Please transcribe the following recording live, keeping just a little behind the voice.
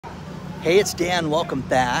Hey, it's Dan. Welcome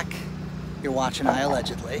back. You're watching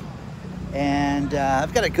iAllegedly. And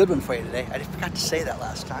I've got a good one for you today. I forgot to say that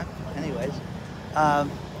last time. Anyways.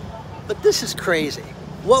 But this is crazy.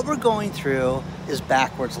 What we're going through is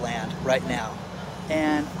backwards land right now.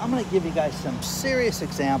 And I'm going to give you guys some serious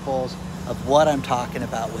examples of what I'm talking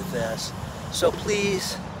about with this. So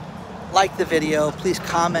please like the video. Please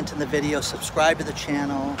comment in the video. Subscribe to the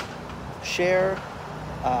channel. Share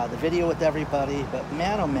the video with everybody. But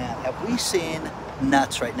man, oh man, have we seen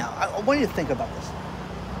nuts right now. I want you to think about this.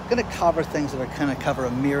 I'm going to cover things that are going to cover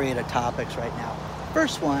a myriad of topics right now.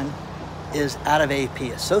 First one is out of AP,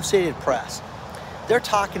 Associated Press. They're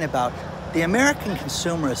talking about the American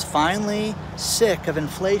consumer is finally sick of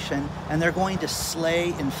inflation and they're going to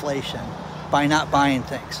slay inflation by not buying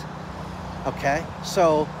things. Okay,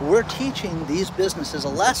 so we're teaching these businesses a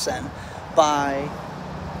lesson by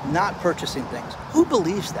not purchasing things. Who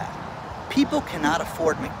believes that? People cannot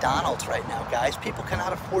afford McDonald's right now, guys. People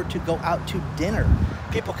cannot afford to go out to dinner.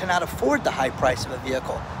 People cannot afford the high price of a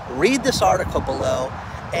vehicle. Read this article below,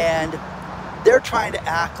 and they're trying to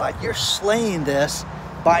act like you're slaying this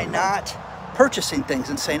by not purchasing things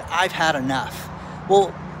and saying, I've had enough.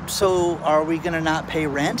 Well, so are we gonna not pay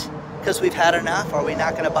rent because we've had enough? Are we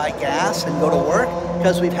not gonna buy gas and go to work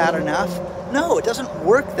because we've had enough? No, it doesn't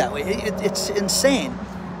work that way. It's insane.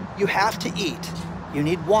 You have to eat. You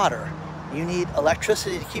need water. You need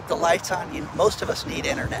electricity to keep the lights on. Most of us need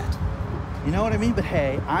internet. You know what I mean? But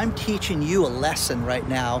hey, I'm teaching you a lesson right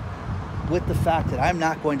now with the fact that I'm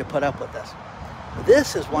not going to put up with this.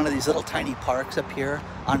 This is one of these little tiny parks up here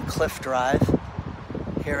on Cliff Drive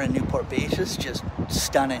here in Newport Beach. It's just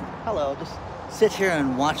stunning. Hello, just sit here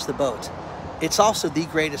and watch the boats. It's also the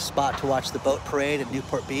greatest spot to watch the boat parade at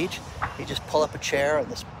Newport Beach. You just pull up a chair and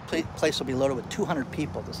this place will be loaded with 200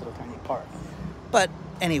 people, this little tiny park. But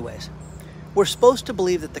anyways, we're supposed to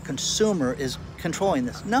believe that the consumer is controlling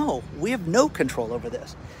this. No, we have no control over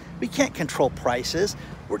this. We can't control prices.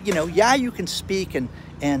 Yeah, you can speak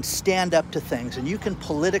and stand up to things, and you can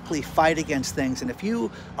politically fight against things. And if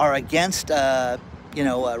you are against a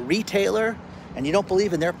retailer and you don't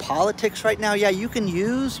believe in their politics right now, yeah, you can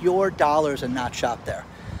use your dollars and not shop there.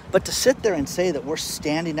 But to sit there and say that we're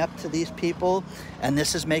standing up to these people and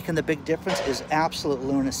this is making the big difference is absolute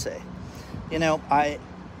lunacy. There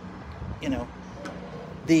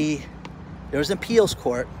was an appeals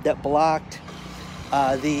court that blocked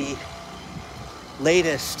the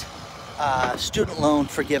latest student loan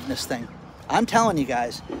forgiveness thing. I'm telling you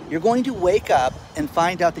guys, you're going to wake up and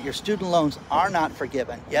find out that your student loans are not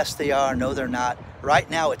forgiven. Yes, they are. No, they're not. Right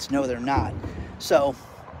now, it's no, they're not. So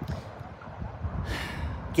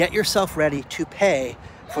get yourself ready to pay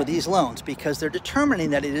for these loans because they're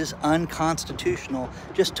determining that it is unconstitutional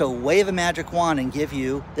just to wave a magic wand and give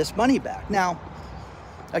you this money back. Now,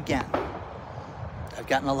 again, I've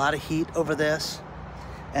gotten a lot of heat over this,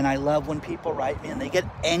 and I love when people write me and they get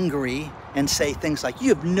angry and say things like, you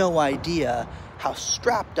have no idea how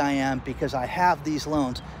strapped I am because I have these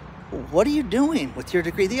loans. What are you doing with your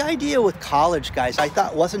degree? The idea with college, guys, I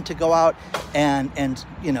thought wasn't to go out and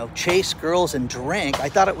chase girls and drink. I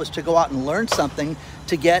thought it was to go out and learn something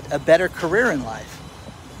to get a better career in life.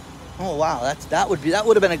 Oh wow, that would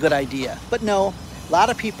have been a good idea. But no, a lot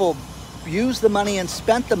of people used the money and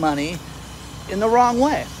spent the money in the wrong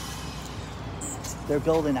way. They're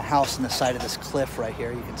building a house on the side of this cliff right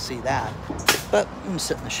here. You can see that. But I'm gonna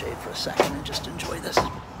sit in the shade for a second and just enjoy this.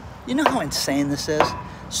 You know how insane this is?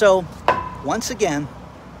 So once again,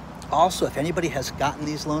 also, if anybody has gotten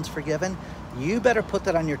these loans forgiven, you better put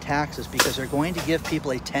that on your taxes because they're going to give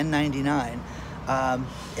people a 1099.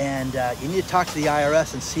 You need to talk to the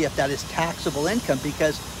IRS and see if that is taxable income,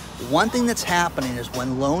 because one thing that's happening is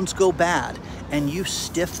when loans go bad and you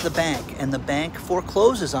stiff the bank and the bank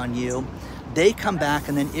forecloses on you, they come back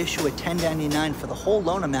and then issue a 1099 for the whole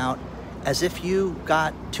loan amount as if you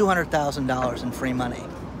got $200,000 in free money.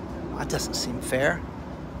 That doesn't seem fair.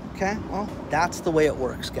 Okay, well, that's the way it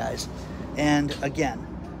works, guys. And again,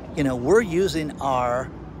 we're using our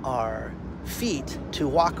feet to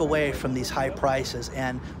walk away from these high prices,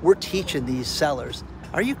 and we're teaching these sellers.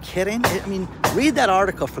 Are you kidding? I mean, read that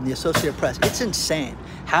article from the Associated Press. It's insane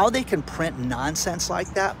how they can print nonsense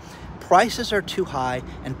like that. Prices are too high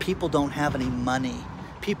and people don't have any money.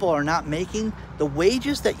 People are not making, the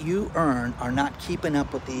wages that you earn are not keeping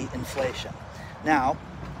up with the inflation. Now,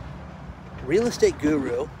 real estate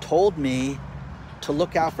guru told me to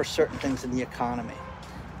look out for certain things in the economy.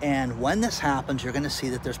 And when this happens, you're going to see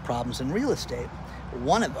that there's problems in real estate.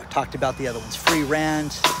 One of them, I talked about the other ones, free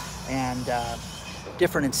rent and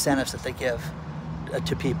different incentives that they give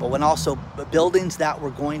to people. And also buildings that were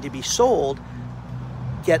going to be sold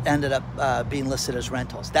ended up being listed as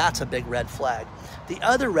rentals. That's a big red flag. The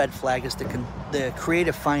other red flag is the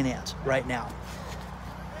creative finance right now.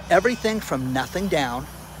 Everything from nothing down.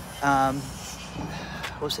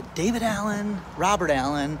 What was it? David Allen, Robert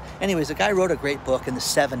Allen. Anyways, the guy wrote a great book in the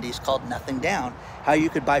 70s called Nothing Down, how you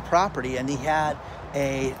could buy property, and he had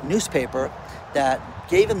a newspaper that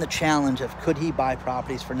gave him the challenge of could he buy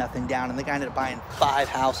properties for nothing down, and the guy ended up buying 5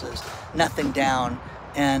 houses, nothing down,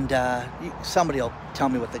 and somebody will tell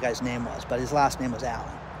me what the guy's name was, but his last name was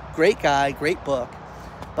Allen. Great guy, great book,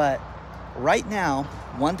 but right now,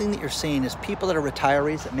 one thing that you're seeing is people that are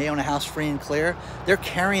retirees that may own a house free and clear, they're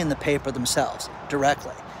carrying the paper themselves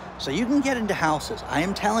directly. So you can get into houses. I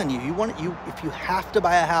am telling you, if you have to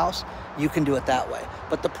buy a house, you can do it that way.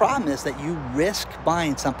 But the problem is that you risk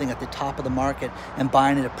buying something at the top of the market and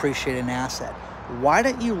buying an appreciating asset. Why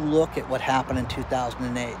don't you look at what happened in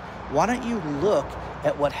 2008? Why don't you look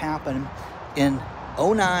at what happened in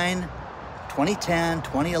 2009, 2010,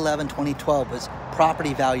 2011, 2012 was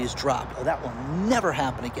property values dropped. Oh, that will never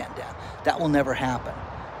happen again, Dan. That will never happen.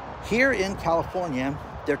 Here in California,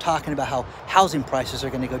 they're talking about how housing prices are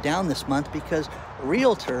going to go down this month because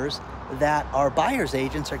realtors that are buyer's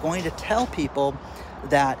agents are going to tell people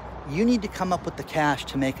that you need to come up with the cash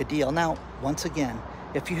to make a deal. Now, once again,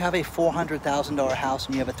 if you have a $400,000 house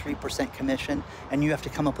and you have a 3% commission and you have to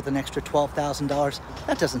come up with an extra $12,000,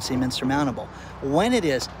 that doesn't seem insurmountable. When it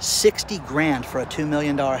is 60 grand for a $2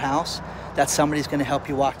 million house, that somebody's going to help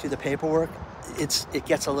you walk through the paperwork, it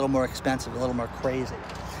gets a little more expensive, a little more crazy.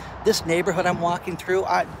 This neighborhood I'm walking through,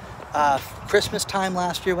 Christmas time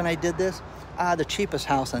last year when I did this, the cheapest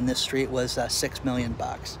house on this street was $6 million.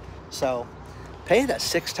 So pay that.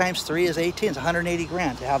 6 times 3 is 18. It's 180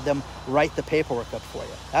 grand to have them write the paperwork up for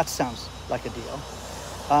you. That sounds like a deal.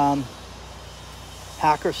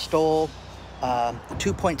 Hackers stole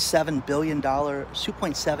 $2.7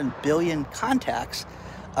 billion contacts,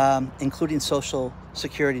 including social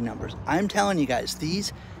security numbers. I'm telling you guys,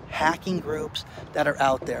 these hacking groups that are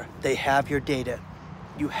out there, they have your data.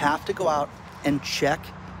 You have to go out and check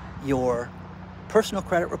your personal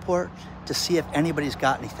credit report to see if anybody's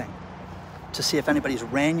got anything, to see if anybody's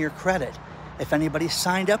ran your credit, if anybody's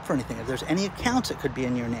signed up for anything, if there's any accounts that could be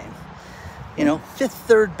in your name. You know, Fifth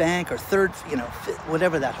Third Bank or Third,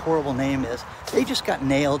 whatever that horrible name is, they just got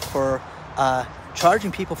nailed for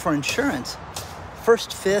charging people for insurance.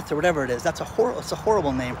 First Fifth or whatever it is, it's a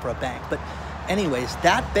horrible name for a bank. But anyways,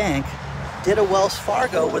 that bank did a Wells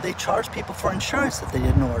Fargo where they charged people for insurance that they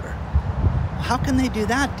didn't order. How can they do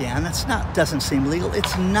that, Dan? Doesn't seem legal.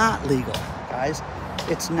 It's not legal, guys.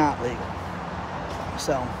 It's not legal.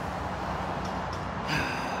 So,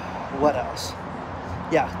 what else?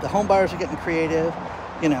 Yeah, the home buyers are getting creative,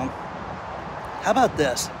 How about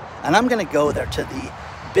this? And I'm gonna go there to the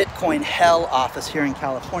Bitcoin hell office here in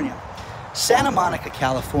California. Santa Monica,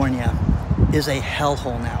 California is a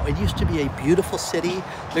hellhole now. It used to be a beautiful city.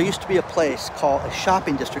 There used to be a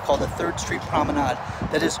shopping district called the 3rd Street Promenade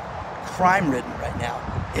that is crime-ridden right now.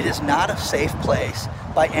 It is not a safe place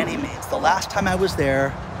by any means. The last time I was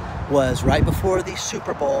there was right before the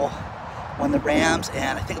Super Bowl when the Rams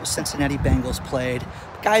and I think it was Cincinnati Bengals played.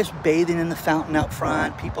 Guys bathing in the fountain out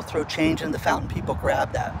front, people throw change in the fountain, people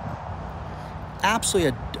grab that.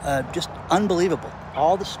 Absolutely just unbelievable.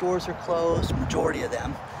 All the stores are closed, majority of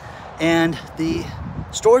them. And the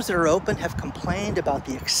stores that are open have complained about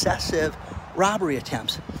the excessive robbery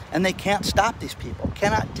attempts. And they can't stop these people,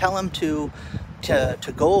 cannot tell them to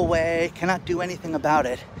go away, cannot do anything about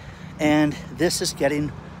it. And this is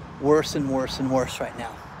getting worse and worse and worse right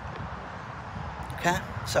now. Okay,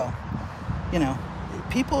 so,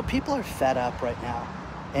 people are fed up right now.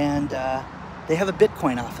 And they have a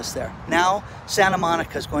Bitcoin office there. Now, Santa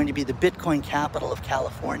Monica is going to be the Bitcoin capital of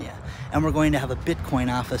California. And we're going to have a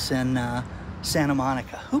Bitcoin office in Santa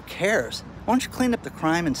Monica. Who cares? Why don't you clean up the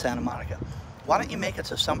crime in Santa Monica? Why don't you make it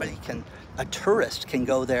so a tourist can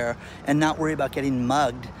go there and not worry about getting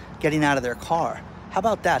mugged, getting out of their car? How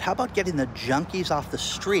about that? How about getting the junkies off the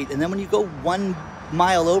street? And then when you go 1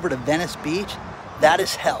 mile over to Venice Beach, that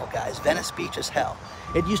is hell, guys. Venice Beach is hell.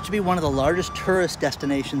 It used to be one of the largest tourist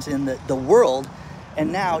destinations in the world,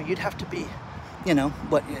 and now you'd have to be,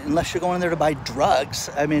 unless you're going there to buy drugs,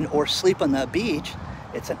 or sleep on the beach,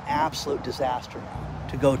 it's an absolute disaster now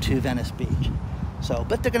to go to Venice Beach. So,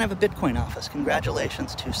 but they're gonna have a Bitcoin office.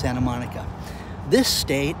 Congratulations to Santa Monica. This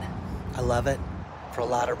state, I love it for a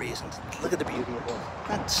lot of reasons. Look at the beauty of it. Isn't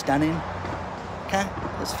that stunning? Okay,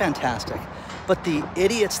 it's fantastic. But the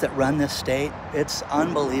idiots that run this state, it's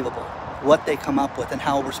unbelievable what they come up with and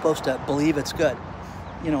how we're supposed to believe it's good.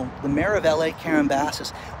 The mayor of LA, Karen Bass,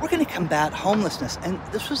 says, we're gonna combat homelessness. And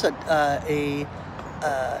this was a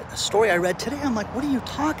a story I read today. I'm like, what are you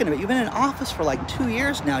talking about? You've been in office for like 2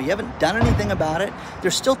 years now. You haven't done anything about it.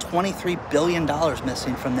 There's still $23 billion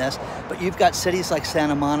missing from this, but you've got cities like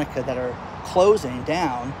Santa Monica that are closing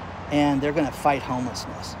down, and they're going to fight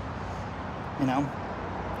homelessness. You know,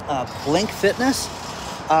 Blink Fitness,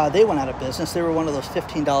 they went out of business. They were one of those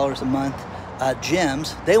 $15 a month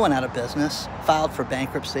gyms. They went out of business, filed for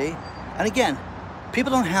bankruptcy. And again,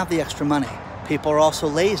 people don't have the extra money. People are also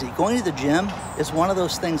lazy. Going to the gym is one of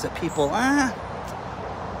those things that people, you know,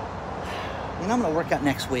 I'm going to work out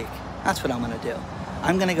next week. That's what I'm going to do.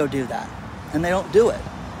 I'm going to go do that. And they don't do it.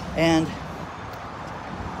 And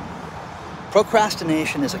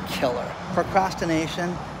procrastination is a killer.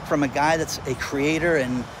 Procrastination from a guy that's a creator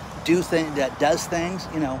and that does things,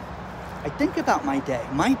 you know. I think about my day.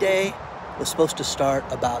 My day was supposed to start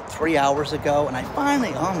about 3 hours ago, and I finally,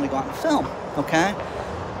 I'm going to go out and film, okay?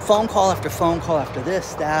 Phone call after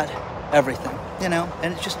this, that, everything, you know?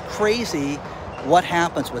 And it's just crazy what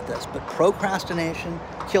happens with this. But procrastination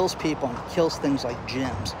kills people and kills things like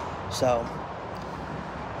gyms. So,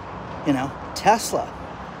 you know, Tesla,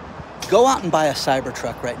 go out and buy a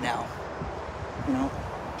Cybertruck right now. You know,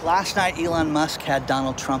 last night Elon Musk had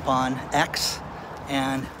Donald Trump on X,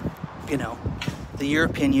 and, you know, the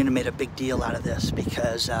European Union made a big deal out of this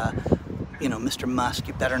because, you know, Mr. Musk,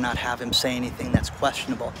 you better not have him say anything that's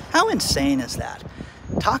questionable. How insane is that?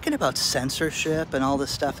 Talking about censorship and all this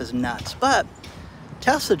stuff is nuts. But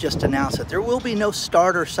Tesla just announced that there will be no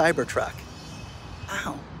starter Cybertruck.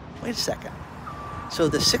 Wow, wait a second. So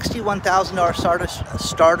the $61,000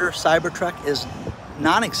 starter Cybertruck is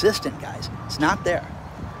non-existent, guys. It's not there.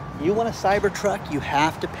 You want a Cybertruck, you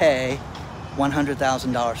have to pay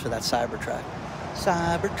 $100,000 for that Cybertruck.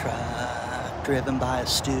 Cybertruck, driven by a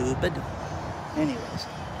stupid... Anyways,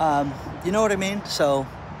 you know what I mean? So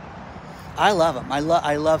I love them. I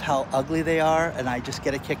love how ugly they are, and I just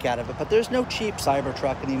get a kick out of it. But there's no cheap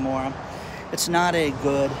Cybertruck anymore. It's not a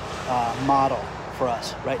good model for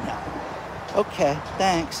us right now. Okay,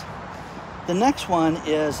 thanks. The next one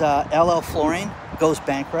is LL Flooring goes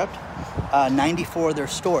bankrupt. 94 of their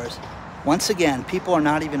stores. Once again, people are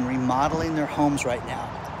not even remodeling their homes right now.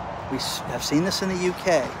 We have seen this in the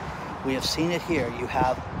UK. We have seen it here. You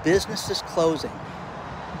have businesses closing.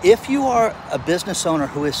 If you are a business owner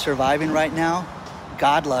who is surviving right now,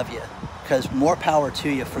 God love you, because more power to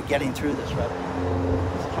you for getting through this right now.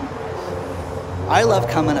 I love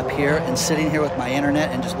coming up here and sitting here with my internet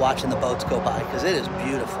and just watching the boats go by, because it is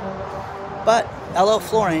beautiful. But LL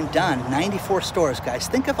Flooring, done. 94 stores, guys.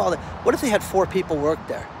 Think of all that. What if they had 4 people work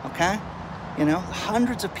there, okay? You know,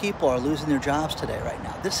 hundreds of people are losing their jobs today right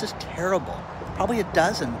now. This is terrible. Probably a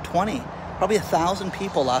dozen, 20, probably 1,000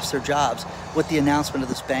 people lost their jobs with the announcement of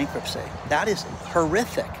this bankruptcy. That is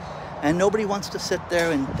horrific. And nobody wants to sit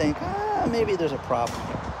there and think, maybe there's a problem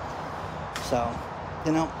here. So,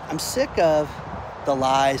 you know, I'm sick of the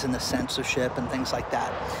lies and the censorship and things like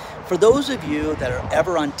that. For those of you that are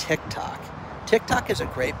ever on TikTok, TikTok is a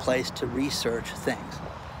great place to research things,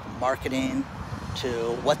 marketing to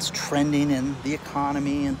what's trending in the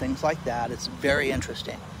economy and things like that. It's very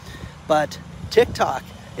interesting. But TikTok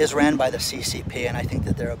is ran by the CCP, and I think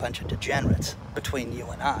that they're a bunch of degenerates between you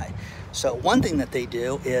and I. So one thing that they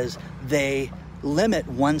do is they limit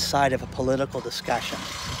one side of a political discussion,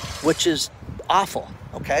 which is awful,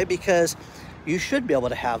 okay? Because you should be able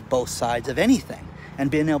to have both sides of anything and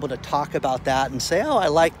being able to talk about that and say, oh, I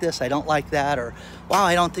like this, I don't like that, or wow,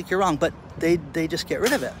 I don't think you're wrong, but they just get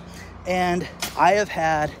rid of it. And I have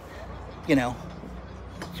had, you know,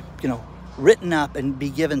 written up and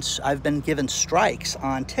I've been given strikes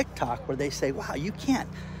on TikTok where they say, wow, you can't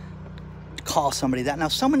call somebody that. Now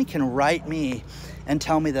somebody can write me and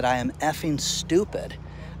tell me that I am effing stupid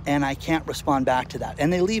and I can't respond back to that.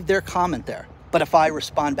 And they leave their comment there. But if I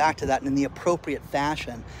respond back to that in the appropriate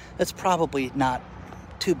fashion, that's probably not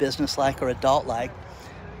too businesslike or adult-like.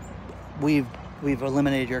 We've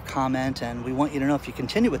eliminated your comment, and we want you to know if you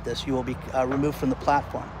continue with this, you will be removed from the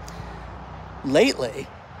platform. Lately,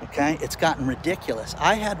 okay, it's gotten ridiculous.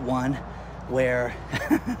 I had one where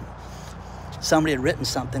somebody had written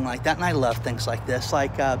something like that, and I love things like this,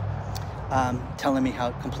 like telling me how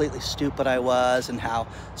completely stupid I was and how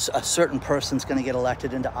a certain person's going to get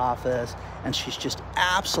elected into office, and she's just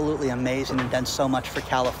absolutely amazing and done so much for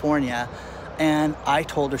California. And I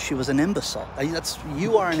told her she was an imbecile.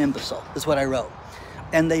 You are an imbecile, is what I wrote.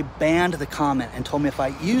 And they banned the comment and told me if I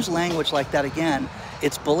use language like that again,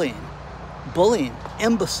 it's bullying. Bullying,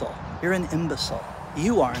 imbecile. You're an imbecile.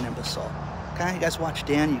 You are an imbecile. Okay, you guys watch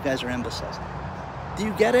Dan, you guys are imbeciles. Do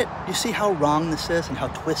you get it? You see how wrong this is and how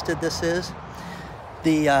twisted this is?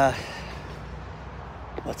 The,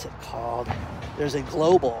 what's it called? there's a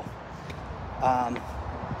global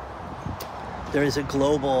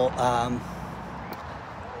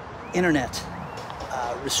internet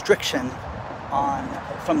restriction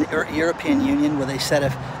from the European Union, where they said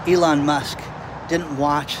if Elon Musk didn't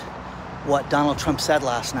watch what Donald Trump said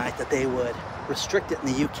last night, that they would restrict it in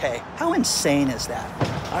the UK. How insane is that?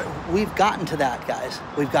 We've gotten to that, guys.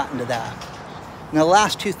 We've gotten to that. Now, the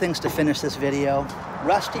last two things to finish this video.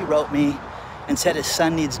 Rusty wrote me and said his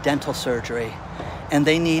son needs dental surgery, and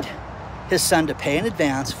they need his son to pay in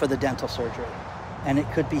advance for the dental surgery, and it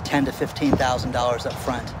could be $10,000 to $15,000 up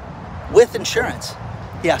front. With insurance,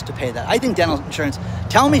 he has to pay that. I think dental insurance,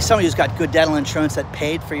 tell me somebody who's got good dental insurance that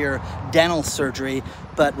paid for your dental surgery,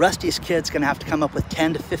 but Rusty's kid's gonna have to come up with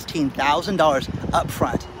 $10,000 to $15,000 up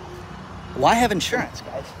front. Why have insurance,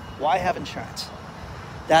 guys? Why have insurance?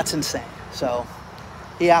 That's insane. So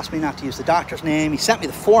he asked me not to use the doctor's name. He sent me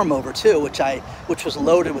the form over too, which was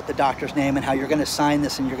loaded with the doctor's name and how you're gonna sign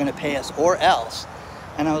this and you're gonna pay us or else.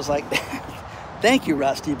 And I was like, thank you,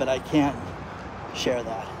 Rusty, but I can't share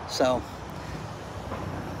that. So,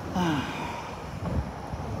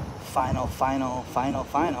 final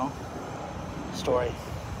story.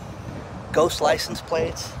 Ghost license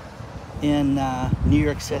plates in New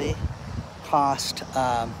York City cost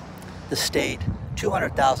the state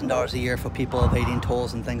 $200,000 a year for people evading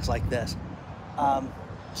tolls and things like this.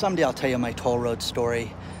 Someday I'll tell you my toll road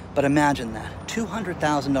story, but imagine that,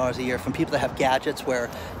 $200,000 a year from people that have gadgets where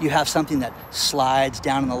you have something that slides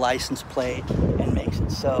down on the license plate and makes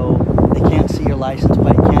it so they can't see your license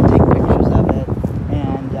plate, can't take pictures of it,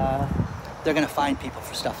 and they're gonna find people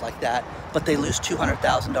for stuff like that, but they lose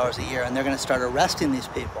 $200,000 a year and they're gonna start arresting these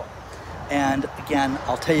people. And again,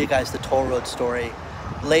 I'll tell you guys the toll road story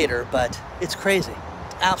later, but it's crazy.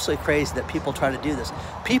 It's absolutely crazy that people try to do this.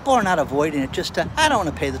 People are not avoiding it just to, I don't want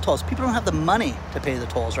to pay the tolls. People don't have the money to pay the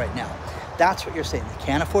tolls right now. That's what you're saying. They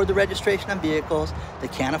can't afford the registration on vehicles. They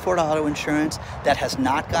can't afford auto insurance. That has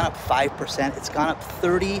not gone up 5%. It's gone up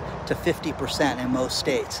 30 to 50% in most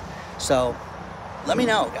states. So let me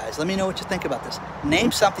know, guys. Let me know what you think about this.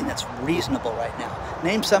 Name something that's reasonable right now.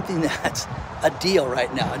 Name something that's a deal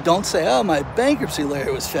right now. And don't say, oh, my bankruptcy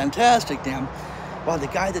lawyer was fantastic, damn. Well, the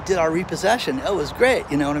guy that did our repossession, it was great.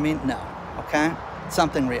 You know what I mean? No, okay?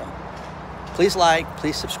 Something real. Please like,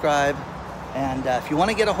 please subscribe. And if you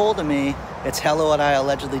want to get a hold of me, it's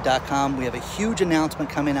hello@iallegedly.com. We have a huge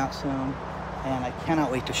announcement coming out soon, and I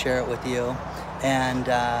cannot wait to share it with you. And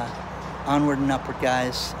onward and upward,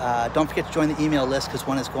 guys. Don't forget to join the email list, because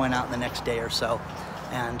one is going out in the next day or so.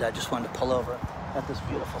 And I just wanted to pull over at this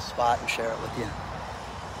beautiful spot and share it with you.